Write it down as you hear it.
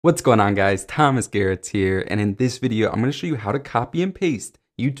What's going on, guys? Thomas Garetz here, and in this video, I'm going to show you how to copy and paste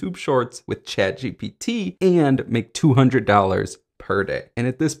YouTube Shorts with ChatGPT and make $200 per day. And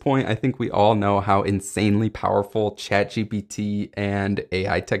at this point, I think we all know how insanely powerful ChatGPT and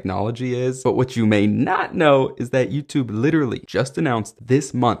AI technology is. But what you may not know is that YouTube literally just announced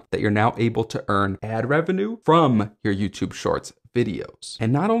this month that you're now able to earn ad revenue from your YouTube Shorts videos.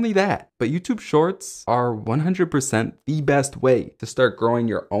 And not only that, but YouTube Shorts are 100% the best way to start growing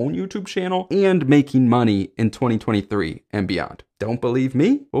your own YouTube channel and making money in 2023 and beyond. Don't believe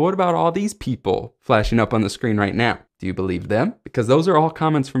me? Well, what about all these people flashing up on the screen right now? Do you believe them? Because those are all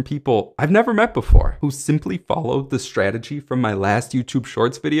comments from people I've never met before who simply followed the strategy from my last YouTube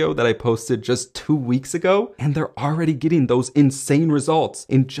Shorts video that I posted just 2 weeks ago, and they're already getting those insane results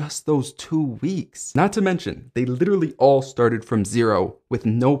in just those 2 weeks. Not to mention, they literally all started from zero with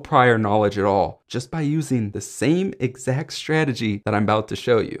no prior knowledge at all, just by using the same exact strategy that I'm about to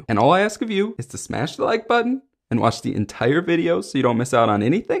show you. And all I ask of you is to smash the like button and watch the entire video so you don't miss out on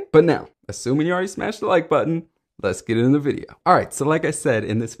anything. But now, assuming you already smashed the like button, let's get into the video. All right, so like I said,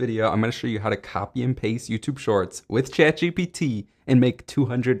 in this video, I'm gonna show you how to copy and paste YouTube Shorts with ChatGPT and make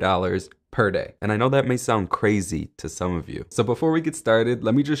 $200 per day. And I know that may sound crazy to some of you. So before we get started,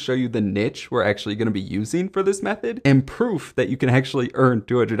 let me just show you the niche we're actually gonna be using for this method and proof that you can actually earn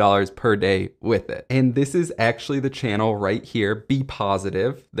 $200 per day with it. And this is actually the channel right here, Be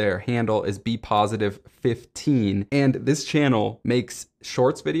Positive. Their handle is Be Positive 15. And this channel makes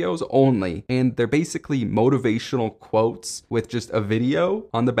Shorts videos only, and they're basically motivational quotes with just a video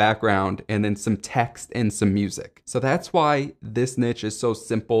on the background and then some text and some music. So that's why this niche is so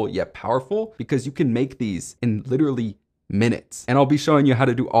simple yet powerful, because you can make these in literally minutes. And I'll be showing you how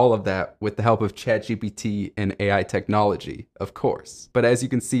to do all of that with the help of ChatGPT and AI technology, of course. But as you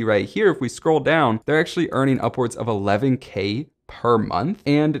can see right here, if we scroll down, they're actually earning upwards of 11K per month.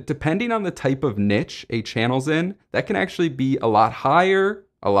 And depending on the type of niche a channel's in, that can actually be a lot higher,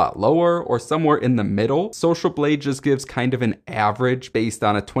 a lot lower, or somewhere in the middle. Social Blade just gives kind of an average based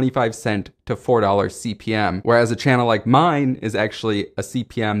on a 25 cent to $4 CPM, whereas a channel like mine is actually a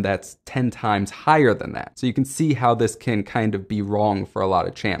CPM that's 10 times higher than that. So you can see how this can kind of be wrong for a lot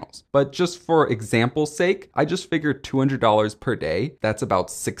of channels. But just for example's sake, I just figured $200 per day. That's about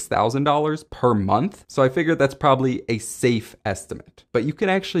 $6,000 per month. So I figured that's probably a safe estimate. But you can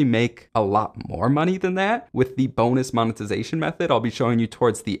actually make a lot more money than that with the bonus monetization method I'll be showing you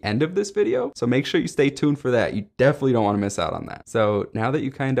towards the end of this video. So make sure you stay tuned for that. You definitely don't want to miss out on that. So now that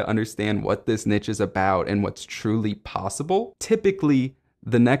you kind of understand what this niche is about and what's truly possible, typically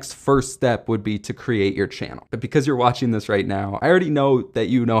the next first step would be to create your channel. But because you're watching this right now, I already know that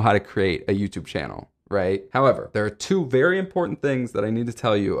you know how to create a YouTube channel, right? However, there are two very important things that I need to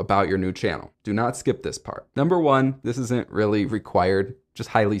tell you about your new channel. Do not skip this part. Number one, this isn't really required, just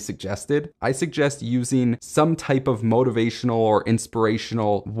highly suggested. I suggest using some type of motivational or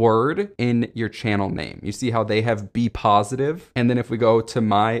inspirational word in your channel name. You see how they have Be Positive? And then if we go to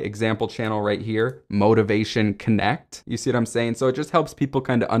my example channel right here, Motivation Connect, you see what I'm saying? So it just helps people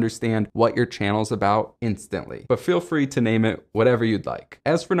kind of understand what your channel's about instantly. But feel free to name it whatever you'd like.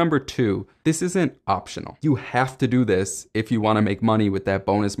 As for number two, this isn't optional. You have to do this if you want to make money with that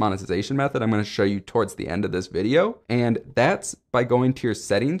bonus monetization method I'm going to show you towards the end of this video. And that's by going to your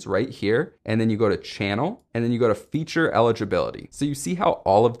settings right here, and then you go to channel, and then you go to feature eligibility. So you see how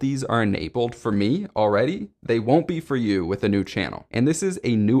all of these are enabled for me already? They won't be for you with a new channel. And this is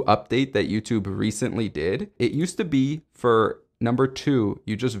a new update that YouTube recently did. It used to be for number two,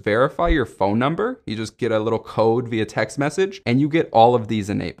 you just verify your phone number. You just get a little code via text message and you get all of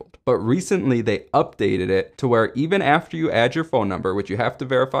these enabled. But recently they updated it to where even after you add your phone number, which you have to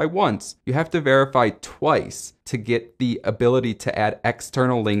verify once, you have to verify twice to get the ability to add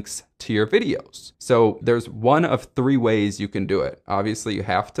external links to your videos. So there's one of three ways you can do it. Obviously, you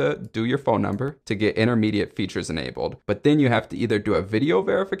have to do your phone number to get intermediate features enabled, but then you have to either do a video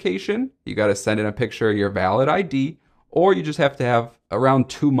verification, you got to send in a picture of your valid ID, or you just have to have around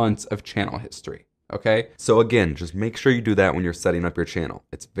 2 months of channel history. Okay, so again, just make sure you do that when you're setting up your channel.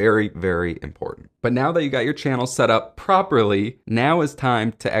 It's very, very important. But now that you got your channel set up properly, now is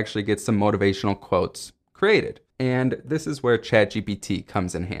time to actually get some motivational quotes created. And this is where ChatGPT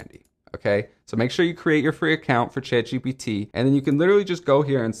comes in handy. Okay, so make sure you create your free account for ChatGPT, and then you can literally just go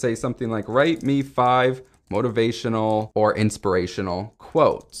here and say something like, write me 5 motivational or inspirational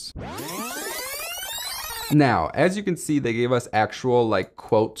quotes. Now, as you can see, they gave us actual like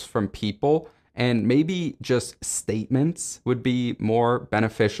quotes from people, and maybe just statements would be more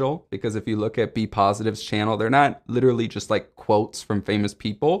beneficial, because if you look at Be Positive's channel, they're not literally just like quotes from famous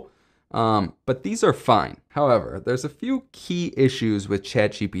people. But these are fine. However, there's a few key issues with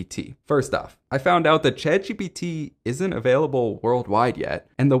ChatGPT. First off, I found out that ChatGPT isn't available worldwide yet,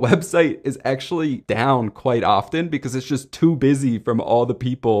 and the website is actually down quite often because it's just too busy from all the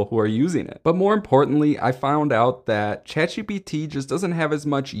people who are using it. But more importantly, I found out that ChatGPT just doesn't have as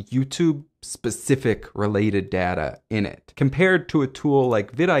much YouTube specific related data in it compared to a tool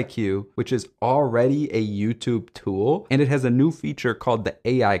like VidIQ, which is already a YouTube tool, and it has a new feature called the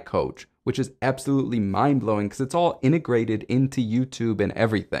AI Coach, which is absolutely mind-blowing because it's all integrated into YouTube and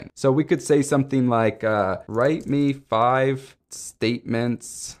everything. So we could say something like, write me 5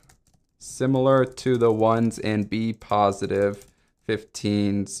 statements similar to the ones in Be Positive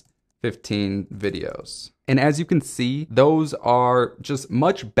 15's 15 videos. And as you can see, those are just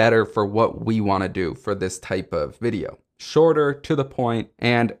much better for what we want to do for this type of video. Shorter, to the point,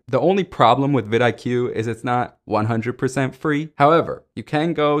 and the only problem with VidIQ is it's not 100% free. However, you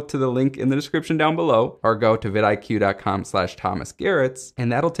can go to the link in the description down below or go to vidiq.com/ThomasGaretz,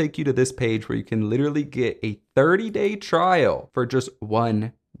 and that'll take you to this page where you can literally get a 30-day trial for just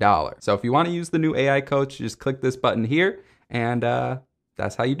 $1. So if you want to use the new AI Coach, just click this button here, and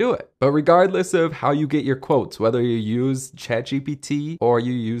that's how you do it. But regardless of how you get your quotes, whether you use ChatGPT or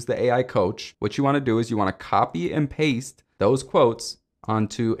you use the AI Coach, what you want to do is you want to copy and paste those quotes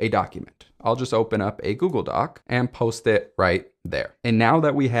onto a document. I'll just open up a Google Doc and post it right there. And now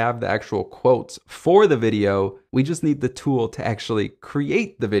that we have the actual quotes for the video, we just need the tool to actually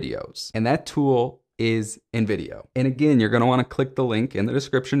create the videos. And that tool is InVideo. And again, you're going to want to click the link in the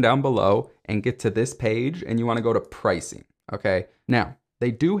description down below and get to this page, and you want to go to pricing. Okay. Now, they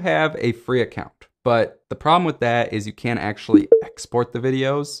do have a free account, but the problem with that is you can't actually export the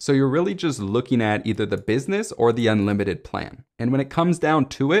videos. So you're really just looking at either the business or the unlimited plan. And when it comes down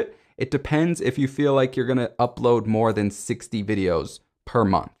to it, it depends if you feel like you're gonna upload more than 60 videos per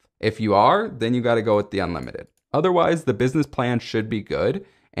month. If you are, then you gotta go with the unlimited. Otherwise, the business plan should be good.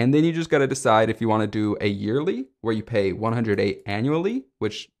 And then you just got to decide if you want to do a yearly where you pay $108 annually,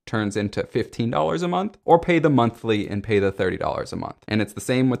 which turns into $15 a month, or pay the monthly and pay the $30 a month. And it's the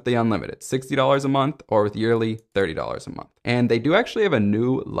same with the unlimited, $60 a month, or with yearly, $30 a month. And they do actually have a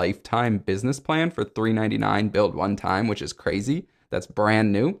new lifetime business plan for $399 billed one time, which is crazy. That's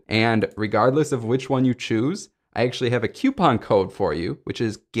brand new. And regardless of which one you choose, I actually have a coupon code for you, which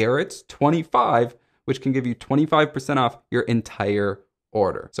is Garetz25, which can give you 25% off your entire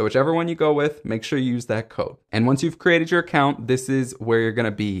order. So whichever one you go with, make sure you use that code. And once you've created your account, this is where you're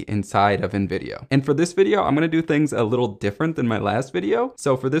gonna be inside of InVideo. And for this video, I'm gonna do things a little different than my last video.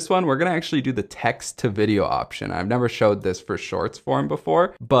 So for this one, we're gonna actually do the text to video option. I've never showed this for shorts form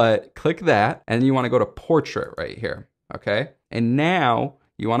before, but click that, and you wanna go to portrait right here, okay? And now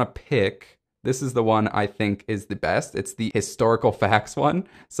you wanna pick, this is the one I think is the best. It's the historical facts one.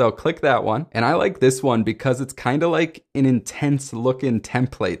 So click that one. And I like this one because it's kind of like an intense looking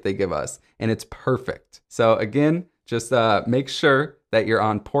template they give us, and it's perfect. So again, just make sure that you're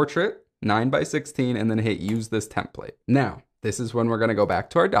on portrait 9x16 and then hit use this template. Now, this is when we're gonna go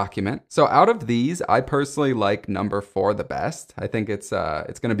back to our document. So out of these, I personally like number 4 the best. I think it's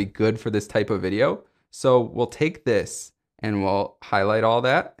gonna be good for this type of video. So we'll take this and we'll highlight all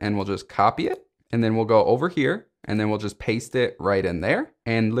that and we'll just copy it. And then we'll go over here and then we'll just paste it right in there.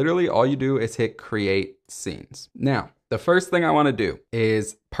 And literally all you do is hit create scenes. Now, the first thing I wanna do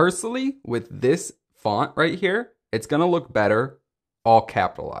is personally with this font right here, it's gonna look better all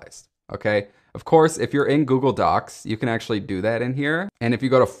capitalized, okay? Of course, if you're in Google Docs, you can actually do that in here. And if you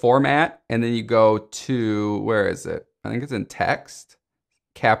go to format and then you go to, where is it? I think it's in text,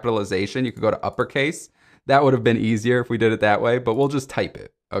 capitalization, you could go to uppercase. That would have been easier if we did it that way, but we'll just type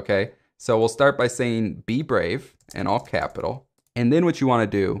it, okay? So we'll start by saying be brave in all capital. And then what you wanna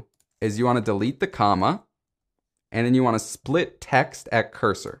do is you wanna delete the comma, and then you wanna split text at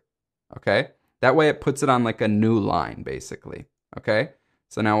cursor, okay? That way it puts it on like a new line, basically, okay?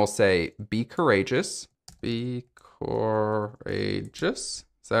 So now we'll say be courageous, is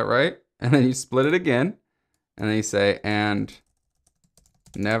that right? And then you split it again, and then you say, and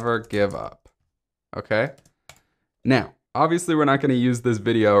never give up. Okay. Now, obviously we're not going to use this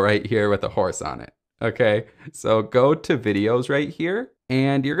video right here with a horse on it. Okay. So go to videos right here,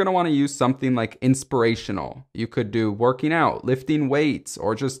 and you're going to want to use something like inspirational. You could do working out, lifting weights,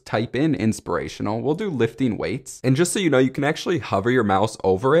 or just type in inspirational. We'll do lifting weights. And just so you know, you can actually hover your mouse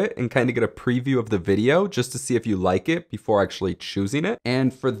over it and kind of get a preview of the video just to see if you like it before actually choosing it.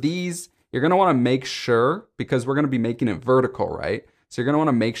 And for these, you're going to want to make sure, because we're going to be making it vertical, right? So you're gonna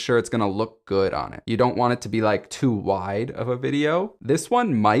wanna make sure it's gonna look good on it. You don't want it to be like too wide of a video. This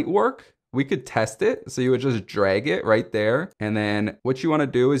one might work. We could test it. So you would just drag it right there. And then what you wanna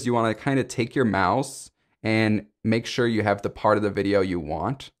do is you wanna kind of take your mouse and make sure you have the part of the video you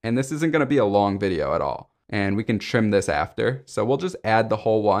want. And this isn't gonna be a long video at all. And we can trim this after. So we'll just add the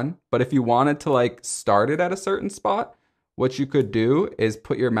whole one. But if you wanted to like start it at a certain spot, what you could do is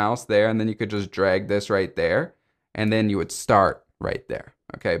put your mouse there and then you could just drag this right there and then you would start right there.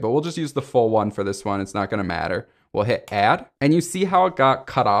 Okay, but we'll just use the full one for this one. It's not gonna matter. We'll hit add and you see how it got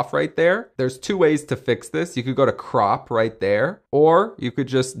cut off right there? There's two ways to fix this. You could go to crop right there, or you could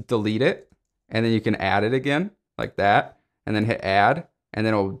just delete it and then you can add it again like that and then hit add. And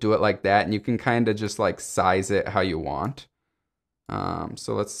then it'll do it like that. And you can kind of just like size it how you want.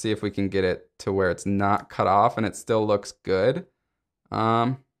 So let's see if we can get it to where it's not cut off and it still looks good.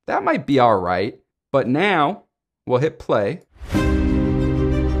 That might be all right. But now we'll hit play.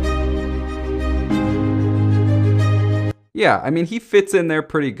 Yeah, I mean, he fits in there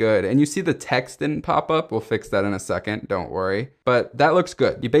pretty good. And you see the text didn't pop up. We'll fix that in a second, don't worry. But that looks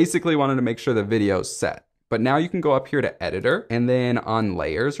good. You basically wanted to make sure the video's set. But now you can go up here to editor and then on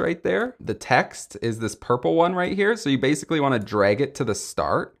layers right there, the text is this purple one right here. So you basically want to drag it to the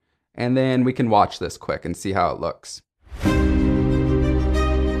start and then we can watch this quick and see how it looks.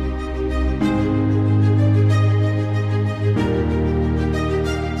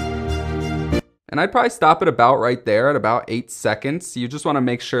 And I'd probably stop it about right there at about 8 seconds. You just want to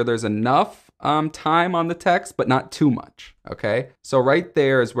make sure there's enough time on the text, but not too much, okay? So right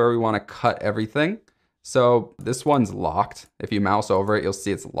there is where we want to cut everything. So this one's locked. If you mouse over it, you'll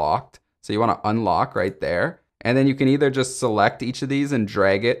see it's locked. So you want to unlock right there. And then you can either just select each of these and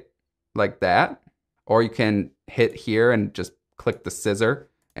drag it like that, or you can hit here and just click the scissor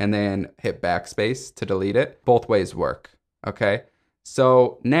and then hit backspace to delete it. Both ways work, okay?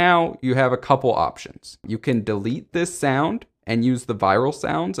 So now you have a couple options. You can delete this sound and use the viral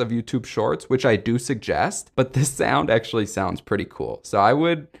sounds of YouTube Shorts, which I do suggest, but this sound actually sounds pretty cool. So I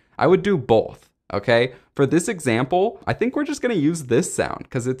would do both. Okay, for this example, I think we're just gonna use this sound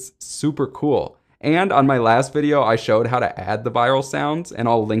because it's super cool. And on my last video, I showed how to add the viral sounds and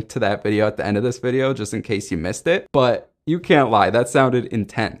I'll link to that video at the end of this video just in case you missed it. But you can't lie, that sounded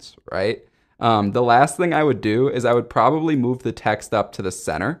intense, right? The last thing I would do is I would probably move the text up to the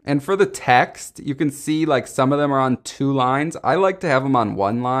center. And for the text, you can see like some of them are on 2 lines. I like to have them on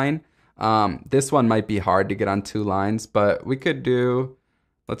 1 line. This one might be hard to get on 2 lines, but we could do,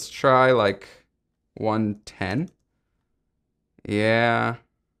 let's try like 110. Yeah,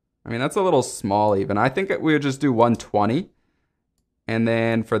 I mean, that's a little small even. I think we would just do 120. And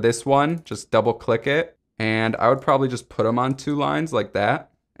then for this one, just double click it. And I would probably just put them on 2 lines like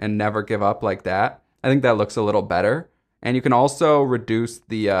that and never give up like that. I think that looks a little better. And you can also reduce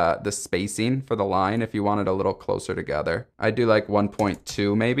the spacing for the line if you want it a little closer together. I'd do like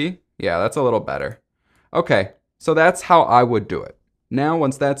 1.2 maybe. Yeah, that's a little better. Okay, so that's how I would do it. Now,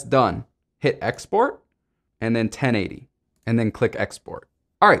 once that's done, hit export and then 1080 and then click export.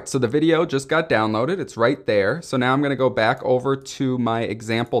 All right, so the video just got downloaded. It's right there. So now I'm gonna go back over to my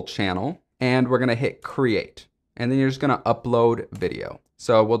example channel and we're gonna hit create. And then you're just gonna upload video.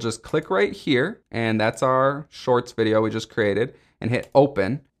 So we'll just click right here and that's our shorts video we just created and hit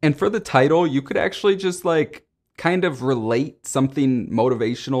open. And for the title, you could actually just like kind of relate something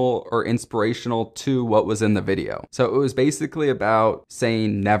motivational or inspirational to what was in the video. So it was basically about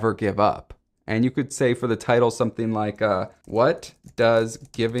saying never give up. And you could say for the title something like, what does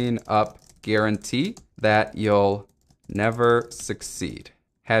giving up guarantee that you'll never succeed?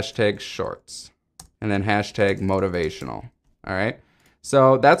 Hashtag shorts. And then hashtag motivational. All right.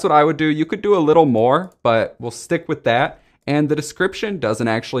 So that's what I would do. You could do a little more, but we'll stick with that. And the description doesn't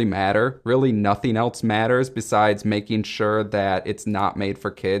actually matter. Really nothing else matters besides making sure that it's not made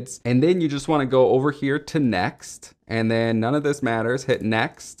for kids. And then you just want to go over here to next. And then none of this matters. Hit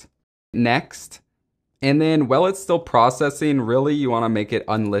next, next. And then while it's still processing, really you want to make it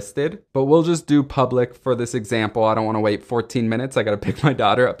unlisted. But we'll just do public for this example. I don't want to wait 14 minutes. I got to pick my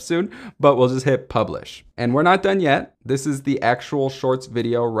daughter up soon. But we'll just hit publish. And we're not done yet. This is the actual shorts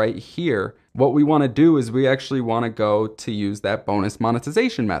video right here. What we want to do is we actually want to go to use that bonus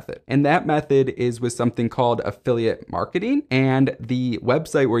monetization method. And that method is with something called affiliate marketing. And the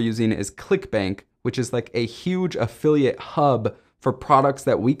website we're using is ClickBank, which is like a huge affiliate hub for products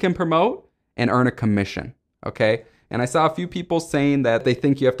that we can promote and earn a commission, okay? And I saw a few people saying that they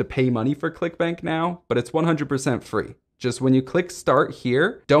think you have to pay money for ClickBank now, but it's 100% free. Just when you click start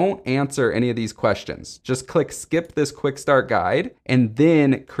here, don't answer any of these questions. Just click skip this quick start guide and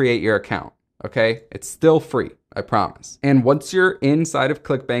then create your account, okay? It's still free, I promise. And once you're inside of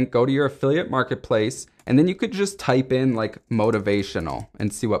ClickBank, go to your affiliate marketplace and then you could just type in like motivational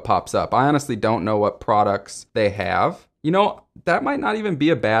and see what pops up. I honestly don't know what products they have. You know, that might not even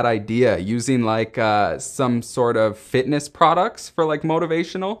be a bad idea, using like some sort of fitness products for like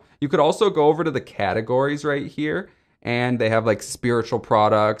motivational. You could also go over to the categories right here, and they have like spiritual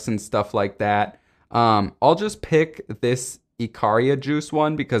products and stuff like that. I'll just pick this Icaria juice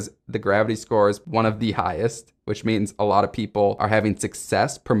one because the gravity score is one of the highest, which means a lot of people are having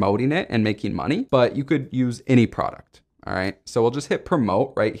success promoting it and making money, but you could use any product. All right, so we'll just hit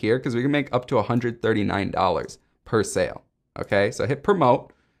promote right here because we can make up to $139 per sale. Okay, so hit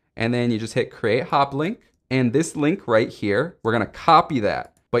promote, and then you just hit create hop link, and this link right here, we're gonna copy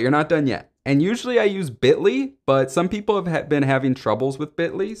that, but you're not done yet. And usually I use Bitly, but some people have been having troubles with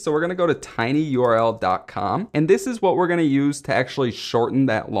Bitly. So we're gonna go to tinyurl.com. And this is what we're gonna use to actually shorten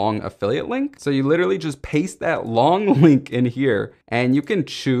that long affiliate link. So you literally just paste that long link in here, and you can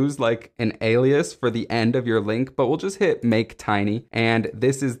choose like an alias for the end of your link, but we'll just hit make tiny. And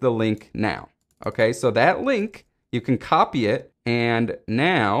this is the link now. Okay, so that link, you can copy it, and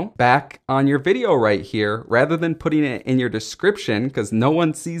now back on your video right here, rather than putting it in your description, because no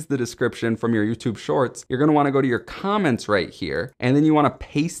one sees the description from your YouTube shorts, you're gonna wanna go to your comments right here, and then you wanna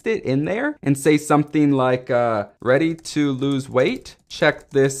paste it in there and say something like, ready to lose weight?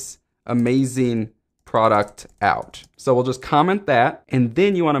 Check this amazing product out. So we'll just comment that, and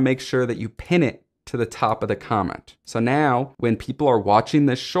then you wanna make sure that you pin it to the top of the comment. So now when people are watching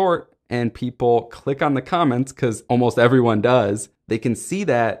this short, and people click on the comments, because almost everyone does, they can see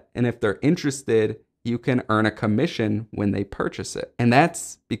that, and if they're interested, you can earn a commission when they purchase it. And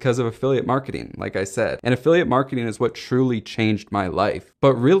that's because of affiliate marketing, like I said. And affiliate marketing is what truly changed my life.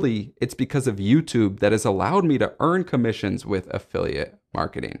 But really, it's because of YouTube that has allowed me to earn commissions with affiliate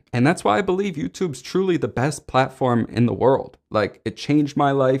marketing. And that's why I believe YouTube's truly the best platform in the world. Like, it changed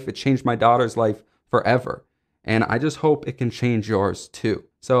my life, it changed my daughter's life forever. And I just hope it can change yours too.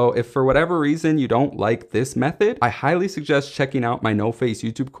 So if for whatever reason you don't like this method, I highly suggest checking out my No Face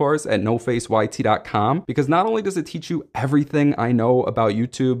YouTube course at nofaceyt.com, because not only does it teach you everything I know about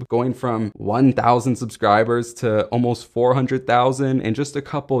YouTube, going from 1,000 subscribers to almost 400,000 in just a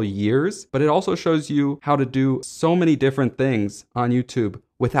couple years, but it also shows you how to do so many different things on YouTube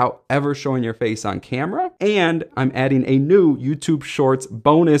without ever showing your face on camera. And I'm adding a new YouTube Shorts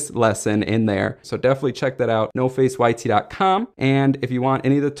bonus lesson in there. So definitely check that out, nofaceyt.com. And if you want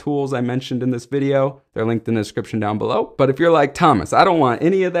any of the tools I mentioned in this video, they're linked in the description down below. But if you're like, Thomas, I don't want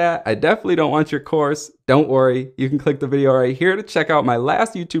any of that, I definitely don't want your course, don't worry. You can click the video right here to check out my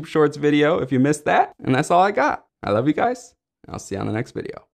last YouTube Shorts video if you missed that. And that's all I got. I love you guys. I'll see you on the next video.